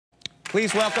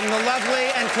Please welcome the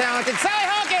lovely and talented Sally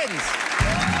Hawkins.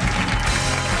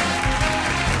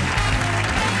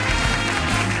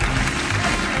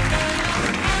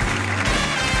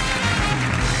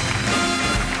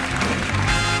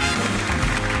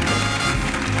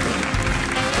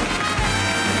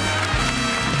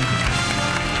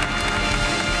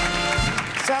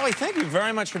 Sally, thank you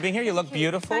very much for being here. You look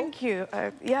beautiful. Thank you.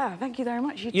 Yeah, thank you very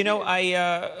much. You know,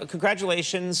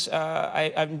 congratulations.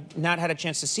 I've not had a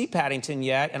chance to see Paddington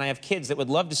yet, and I have kids that would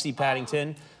love to see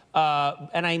Paddington.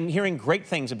 And I'm hearing great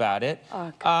things about it.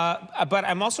 But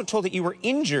I'm also told that you were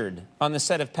injured on the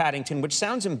set of Paddington, which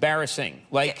sounds embarrassing.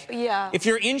 Like, if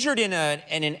you're injured in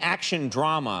an action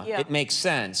drama, it makes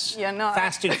sense.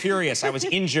 Fast and Furious, I was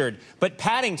injured. But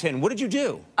Paddington, what did you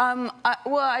do?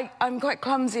 Well, I'm quite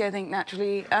clumsy, I think,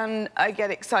 naturally, and I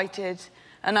get excited.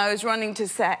 And I was running to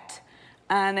set,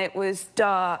 and it was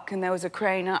dark, and there was a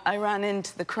crane. I ran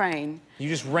into the crane. You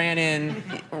just ran in?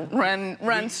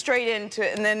 ran straight into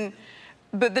it, and then...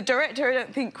 But the director, I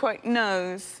don't think, quite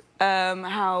knows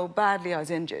how badly I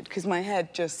was injured, because my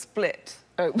head just split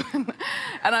open.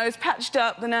 And I was patched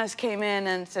up. The nurse came in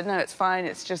and said, no, it's fine.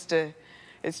 It's just a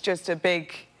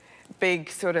big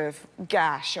sort of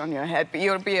gash on your head, but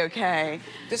you'll be okay.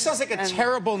 This sounds like a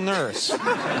terrible nurse.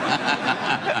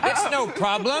 It's no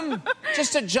problem.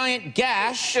 Just a giant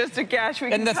gash. Just a gash.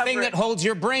 And the thing that holds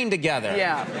your brain together.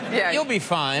 Yeah. You'll be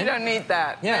fine. You don't need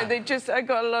that. Yeah. No, I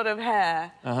got a lot of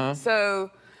hair. So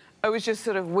I was just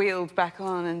sort of wheeled back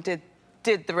on and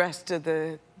did the rest of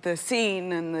the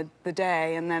scene and the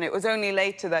day. And then it was only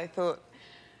later that I thought,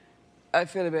 I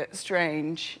feel a bit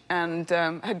strange, and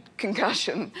had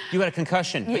concussion. You had a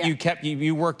concussion, but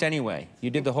you worked anyway. You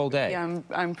did the whole day. Yeah,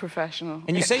 I'm professional.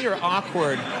 And you say you're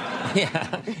awkward.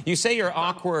 You say you're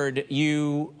awkward.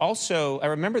 You also, I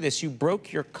remember this, you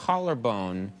broke your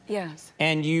collarbone. Yes.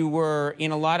 And you were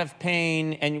in a lot of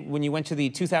pain, and when you went to the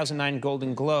 2009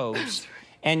 Golden Globes,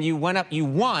 and you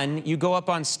won, you go up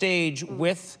on stage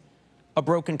with a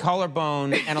broken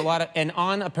collarbone and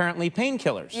on apparently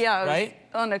painkillers. Yeah, right?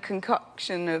 On a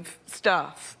concoction of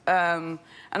stuff. And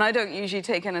I don't usually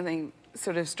take anything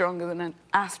sort of stronger than an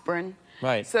aspirin.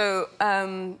 Right. So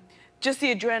just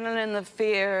the adrenaline, the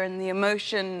fear, and the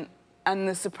emotion, and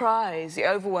the surprise, the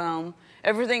overwhelm,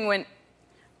 everything went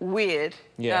weird.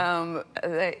 Yeah.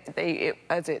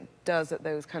 As it does at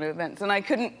those kind of events. And I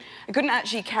couldn't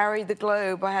actually carry the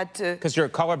globe. I had to... Because your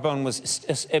collarbone was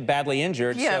badly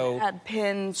injured, so... it had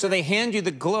pins. So they hand you the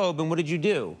globe, and what did you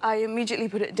do? I immediately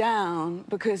put it down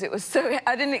because it was so...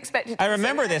 I didn't expect it to I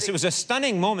remember this. It was a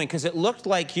stunning moment because it looked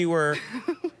like you were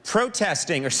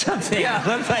protesting or something. It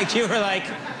looked like you were like,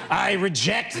 I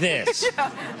reject this.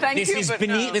 Thank you, but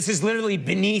no. This is literally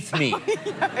beneath me.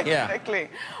 Exactly.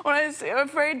 Well, I was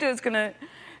afraid I was going to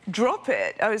drop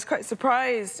it. I was quite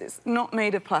surprised. It's not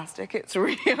made of plastic. It's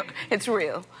real. It's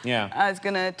real. Yeah. I was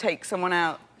going to take someone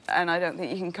out, and I don't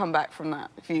think you can come back from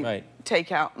that. If you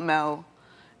take out Meryl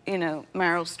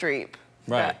Streep,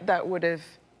 that would have...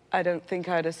 I don't think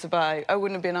I'd have survived. I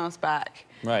wouldn't have been asked back.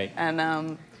 Right.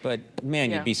 And but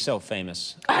man, you'd be so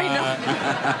famous. I know.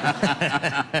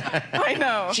 I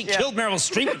know. She killed Meryl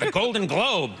Streep at the Golden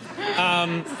Globe.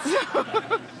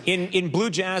 In Blue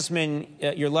Jasmine,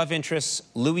 your love interests,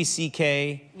 Louis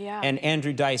C.K. and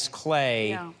Andrew Dice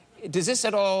Clay. Does this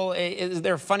at all, is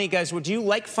there funny guys? Do you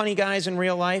like funny guys in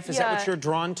real life? Is that what you're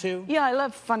drawn to? Yeah, I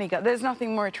love funny guys. There's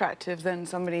nothing more attractive than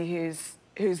somebody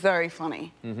who's very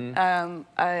funny.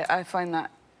 I find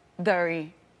that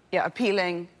very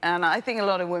appealing, and I think a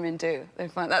lot of women do. They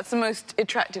find that's the most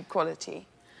attractive quality.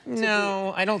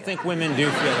 No, I don't think women do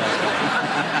feel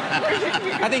that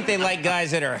way. I think they like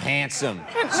guys that are handsome,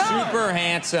 super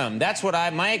handsome. That's what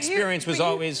my experience was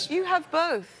always... You have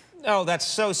both. Oh, that's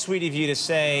so sweet of you to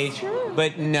say,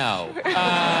 but no.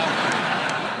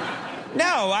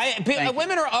 No,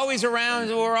 women are always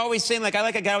around, or always saying, like, I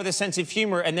like a guy with a sense of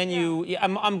humor, and then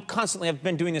I've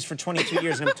been doing this for 22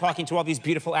 years, and I'm talking to all these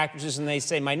beautiful actresses, and they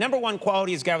say, my #1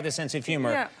 quality is a guy with a sense of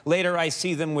humor. Later, I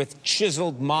see them with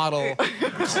chiseled model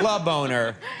club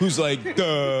owner who's like,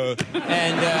 duh.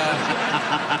 And,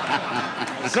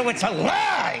 so it's a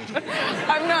lie!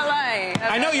 I'm not lying.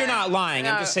 I know you're not lying.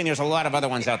 No. I'm just saying there's a lot of other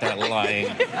ones out there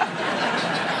lying.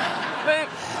 But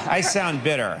I sound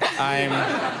bitter. I'm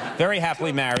very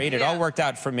happily married. It all worked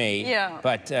out for me.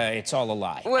 But it's all a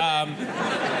lie.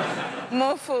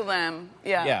 More for them.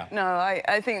 No,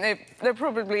 I think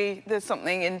there's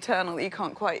something internal that you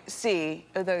can't quite see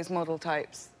of those model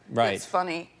types. Right. It's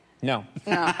funny. No.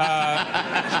 No.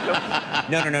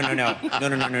 No.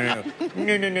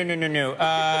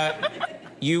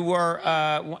 You were,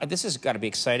 this has got to be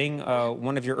exciting,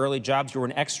 one of your early jobs, you were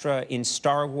an extra in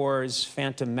Star Wars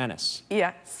Phantom Menace.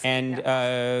 Yes. And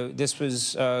this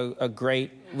was a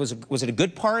great, was it a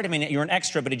good part? I mean, you're an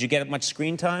extra, but did you get much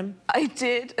screen time? I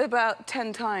did about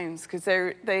 10 times, because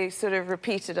they sort of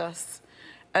repeated us.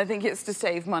 I think it's to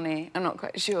save money, I'm not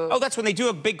quite sure. Oh, that's when they do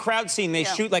a big crowd scene, they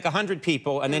shoot like 100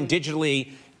 people, and then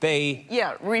digitally they...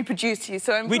 Yeah, reproduce you,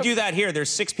 so We do that here. There's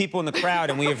 6 people in the crowd,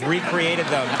 and we have recreated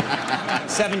them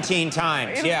 17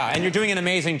 times. Yeah, and you're doing an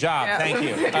amazing job. Yeah. Thank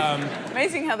you.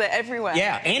 Amazing how they're everywhere.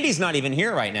 Yeah, Andy's not even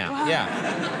here right now. Wow.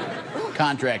 Yeah.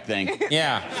 Contract thing.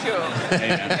 Yeah. Sure.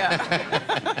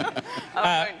 Yeah.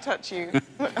 I won't touch you.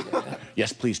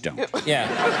 Yes, please don't. Yeah.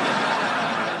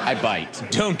 I bite.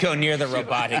 Don't go near the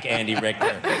robotic Andy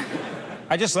Richter.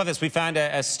 I just love this. We found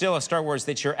a still a Star Wars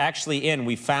that you're actually in.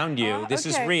 We found you. Oh, this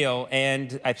is okay. real,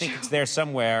 and I think it's there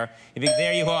somewhere.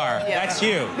 There you are. Yeah, that's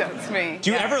you. That's me.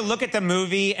 Do you ever look at the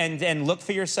movie and look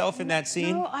for yourself in that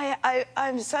scene? No,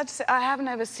 I'm sad to say I haven't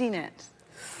ever seen it.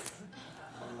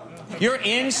 You're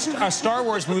in a Star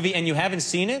Wars movie and you haven't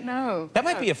seen it? No. That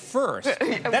might be a first.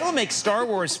 That will make Star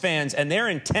Wars fans, and they're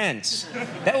intense.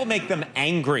 That will make them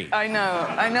angry. I know.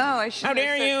 I shouldn't. How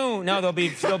dare you? No, they'll be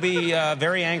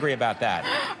very angry about that.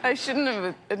 I shouldn't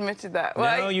have admitted that.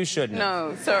 Well, No, you shouldn't.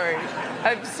 No, sorry.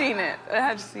 I've seen it. I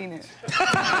have seen it.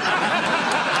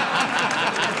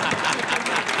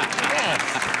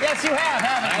 Yes, you have,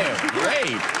 haven't you?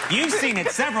 Great. You've seen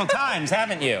it several times,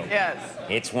 haven't you? Yes.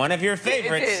 It's one of your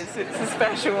favorites. It is. It's a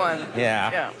special one.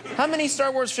 Yeah. Yeah. How many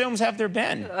Star Wars films have there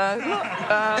been?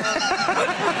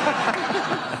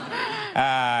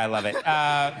 I love it.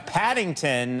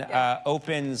 Paddington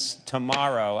opens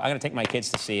tomorrow. I'm going to take my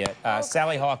kids to see it.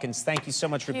 Sally Hawkins, thank you so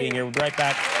much for being here. We'll be right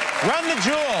back. Run the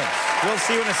jewels. We'll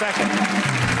see you in a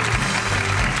second.